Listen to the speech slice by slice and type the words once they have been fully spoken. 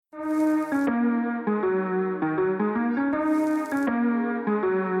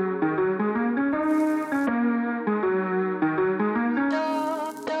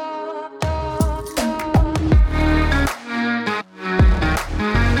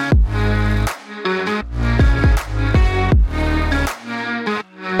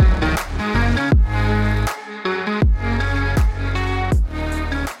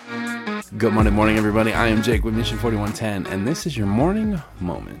Good Monday morning, everybody. I am Jake with Mission 4110, and this is your morning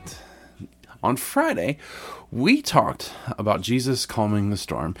moment. On Friday, we talked about Jesus calming the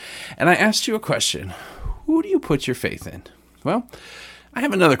storm, and I asked you a question. Who do you put your faith in? Well, I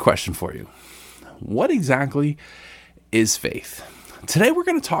have another question for you. What exactly is faith? Today, we're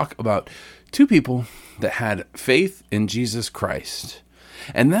going to talk about two people that had faith in Jesus Christ,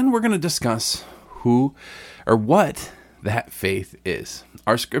 and then we're going to discuss who or what that faith is.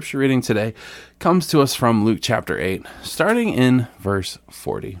 Our scripture reading today comes to us from Luke chapter 8, starting in verse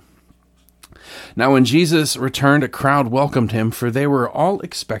 40. Now when Jesus returned, a crowd welcomed him, for they were all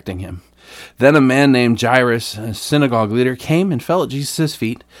expecting him. Then a man named Jairus, a synagogue leader, came and fell at Jesus'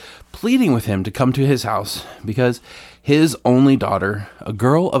 feet, pleading with him to come to his house, because his only daughter, a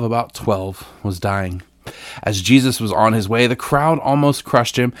girl of about 12, was dying. As Jesus was on his way, the crowd almost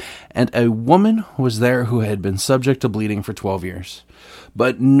crushed him, and a woman was there who had been subject to bleeding for 12 years.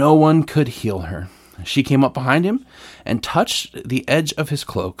 But no one could heal her. She came up behind him and touched the edge of his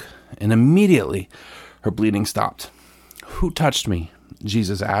cloak, and immediately her bleeding stopped. "Who touched me?"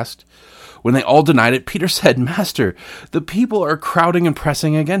 Jesus asked. When they all denied it, Peter said, "Master, the people are crowding and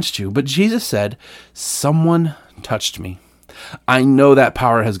pressing against you." But Jesus said, "Someone touched me. I know that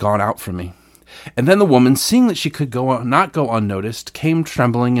power has gone out from me." And then the woman, seeing that she could not go unnoticed, came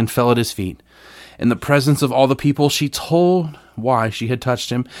trembling and fell at his feet. In the presence of all the people, she told why she had touched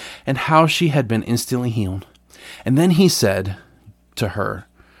him and how she had been instantly healed. And then he said to her,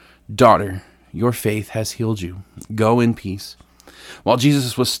 "Daughter, your faith has healed you. Go in peace." While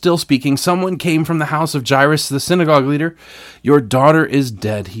Jesus was still speaking, someone came from the house of Jairus, the synagogue leader. "Your daughter is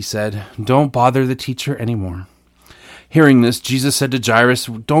dead," he said. "Don't bother the teacher anymore." Hearing this, Jesus said to Jairus,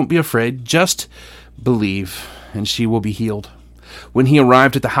 "Don't be afraid, just believe, and she will be healed." When he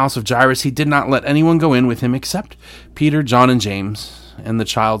arrived at the house of Jairus, he did not let anyone go in with him except Peter, John, and James, and the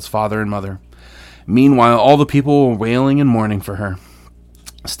child's father and mother. Meanwhile, all the people were wailing and mourning for her.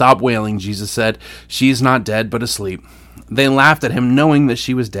 "Stop wailing," Jesus said. "She is not dead, but asleep." They laughed at him, knowing that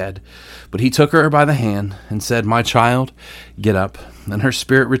she was dead. But he took her by the hand and said, "My child, get up." And her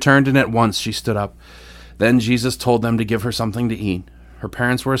spirit returned, and at once she stood up. Then Jesus told them to give her something to eat. Her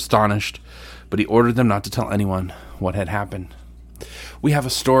parents were astonished, but he ordered them not to tell anyone what had happened. We have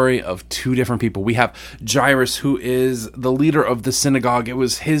a story of two different people. We have Jairus, who is the leader of the synagogue. It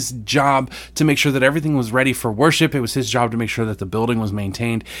was his job to make sure that everything was ready for worship. It was his job to make sure that the building was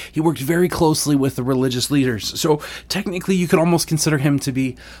maintained. He worked very closely with the religious leaders. So technically, you could almost consider him to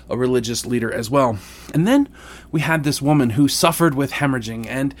be a religious leader as well. And then we had this woman who suffered with hemorrhaging,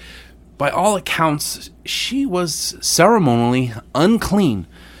 and by all accounts, she was ceremonially unclean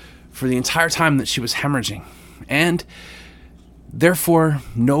for the entire time that she was hemorrhaging. And therefore,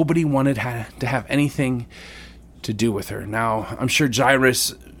 nobody wanted to have anything to do with her. Now, I'm sure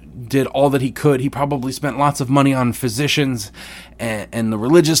Jairus did all that he could. He probably spent lots of money on physicians and the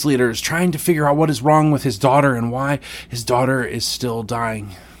religious leaders trying to figure out what is wrong with his daughter and why his daughter is still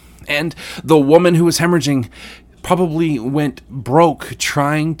dying. And the woman who was hemorrhaging probably went broke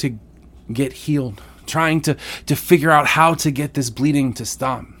trying to get healed, trying to figure out how to get this bleeding to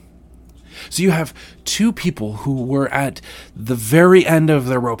stop. So you have two people who were at the very end of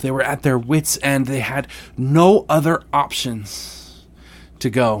their rope. They were at their wits' end. They had no other options to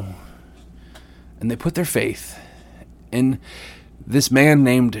go. And they put their faith in this man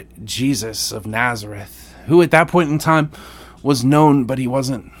named Jesus of Nazareth, who at that point in time was known, but he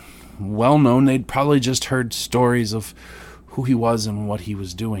wasn't well known. They'd probably just heard stories of who he was and what he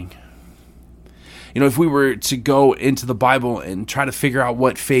was doing. You know, if we were to go into the Bible and try to figure out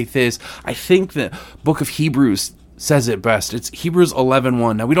what faith is, I think the book of Hebrews says it best. It's Hebrews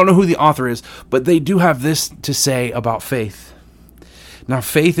 11:1. Now, we don't know who the author is, but they do have this to say about faith. Now,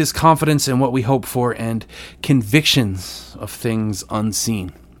 faith is confidence in what we hope for and convictions of things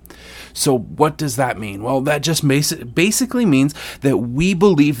unseen. So what does that mean? Well, that just basically means that we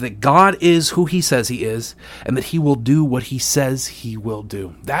believe that God is who he says he is and that he will do what he says he will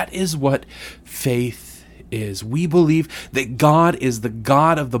do. That is what faith is. We believe that God is the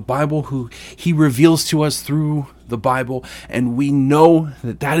God of the Bible who he reveals to us through the Bible, and we know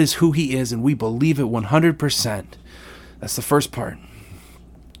that that is who he is, and we believe it 100%. That's the first part.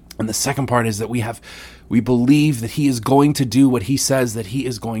 And the second part is that we believe that he is going to do what he says that he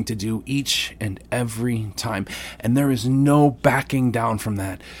is going to do each and every time. And there is no backing down from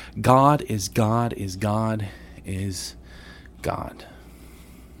that. God is God is God is God.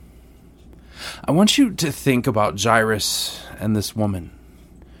 I want you to think about Jairus and this woman.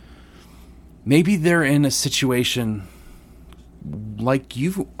 Maybe they're in a situation like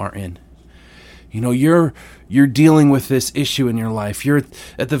you are in. You're dealing with this issue in your life. You're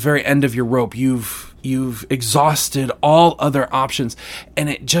at the very end of your rope. You've exhausted all other options, and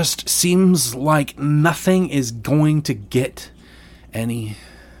it just seems like nothing is going to get any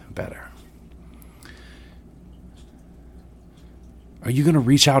better. Are you going to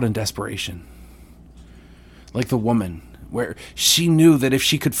reach out in desperation? Like the woman, where she knew that if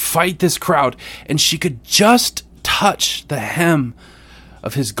she could fight this crowd and she could just touch the hem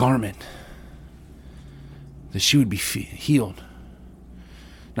of his garment, that she would be healed.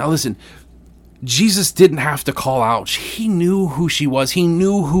 Now listen, Jesus didn't have to call out. He knew who she was. He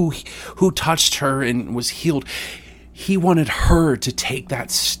knew who touched her and was healed. He wanted her to take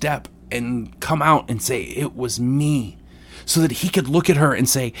that step and come out and say, it was me. So that he could look at her and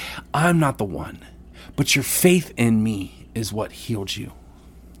say, I'm not the one, but your faith in me is what healed you.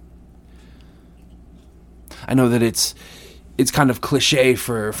 I know that it's kind of cliche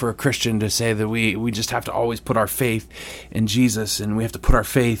for a Christian to say that we just have to always put our faith in Jesus and we have to put our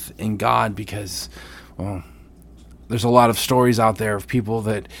faith in God because, well, there's a lot of stories out there of people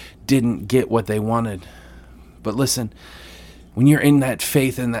that didn't get what they wanted. But listen, when you're in that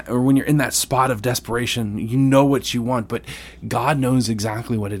faith or when you're in that spot of desperation, you know what you want, but God knows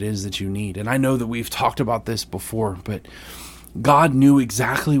exactly what it is that you need. And I know that we've talked about this before, but God knew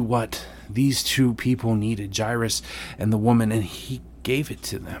exactly what these two people needed, Jairus and the woman, and he gave it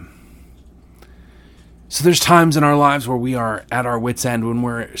to them. So there's times in our lives where we are at our wit's end, when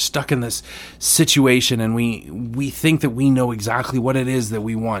we're stuck in this situation and we think that we know exactly what it is that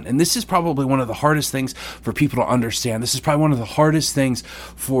we want. And this is probably one of the hardest things for people to understand. This is probably one of the hardest things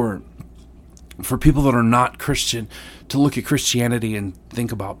for people that are not Christian to look at Christianity and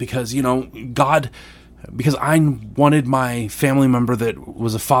think about, because, because I wanted my family member that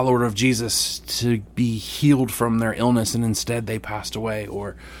was a follower of Jesus to be healed from their illness and instead they passed away.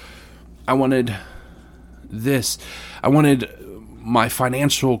 Or I wanted my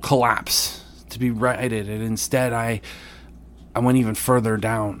financial collapse to be righted, and instead I went even further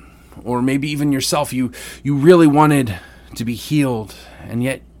down. Or maybe even yourself, you really wanted to be healed, and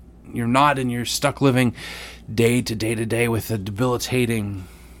yet you're not, and you're stuck living day to day with a debilitating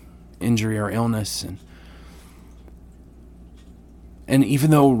injury or illness. And even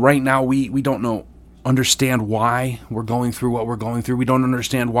though right now we don't understand why we're going through what we're going through, we don't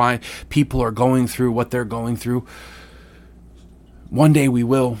understand why people are going through what they're going through, one day we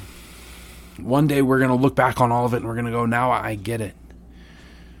will. One day we're going to look back on all of it and we're going to go, now I get it.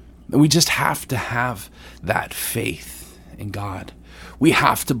 And we just have to have that faith in God. We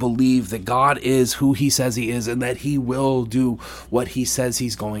have to believe that God is who he says he is and that he will do what he says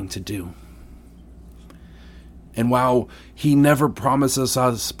he's going to do. And while he never promises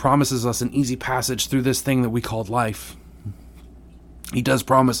us an easy passage through this thing that we called life, he does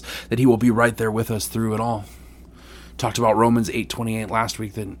promise that he will be right there with us through it all. Talked about Romans 8:28 last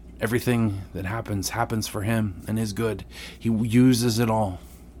week, that everything that happens for him and is good. He uses it all.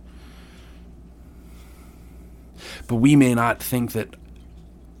 But we may not think that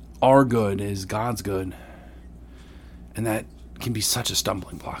our good is God's good. And that can be such a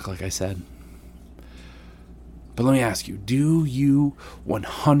stumbling block, like I said. But let me ask you, do you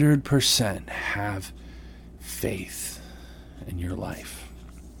 100% have faith in your life?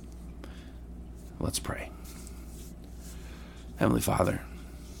 Let's pray. Heavenly Father,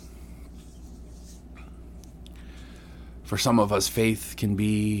 for some of us, faith can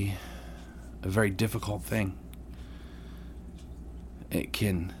be a very difficult thing. It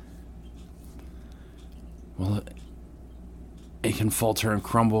can falter and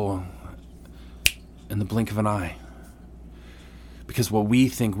crumble in the blink of an eye. Because what we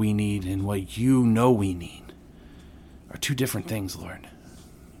think we need and what you know we need are two different things, Lord.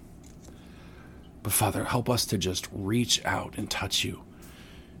 But Father, help us to just reach out and touch you.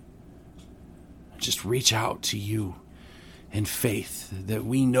 Just reach out to you in faith that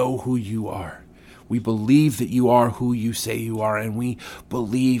we know who you are. We believe that you are who you say you are, and we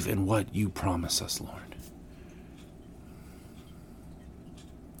believe in what you promise us, Lord.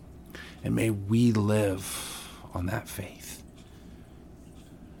 And may we live on that faith.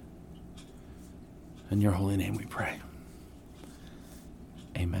 In your holy name we pray.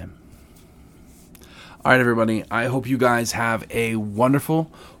 Amen. All right, everybody. I hope you guys have a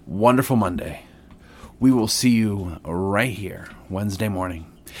wonderful, wonderful Monday. We will see you right here Wednesday morning.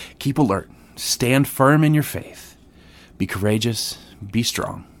 Keep alert. Stand firm in your faith. Be courageous. Be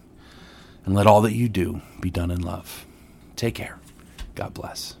strong. And let all that you do be done in love. Take care. God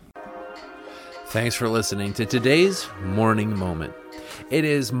bless. Thanks for listening to today's Morning Moment. It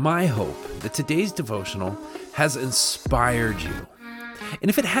is my hope that today's devotional has inspired you. And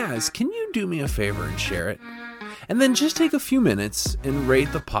if it has, can you do me a favor and share it? And then just take a few minutes and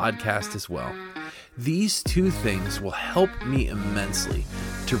rate the podcast as well. These two things will help me immensely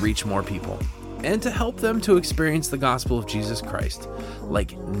to reach more people and to help them to experience the gospel of Jesus Christ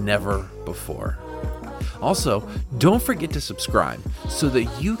like never before. Also, don't forget to subscribe so that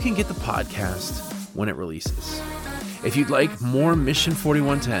you can get the podcast when it releases. If you'd like more Mission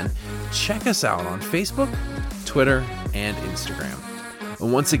 4110, check us out on Facebook, Twitter, and Instagram.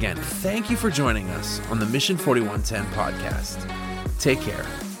 And once again, thank you for joining us on the Mission 4110 podcast. Take care,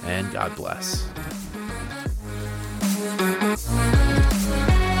 and God bless.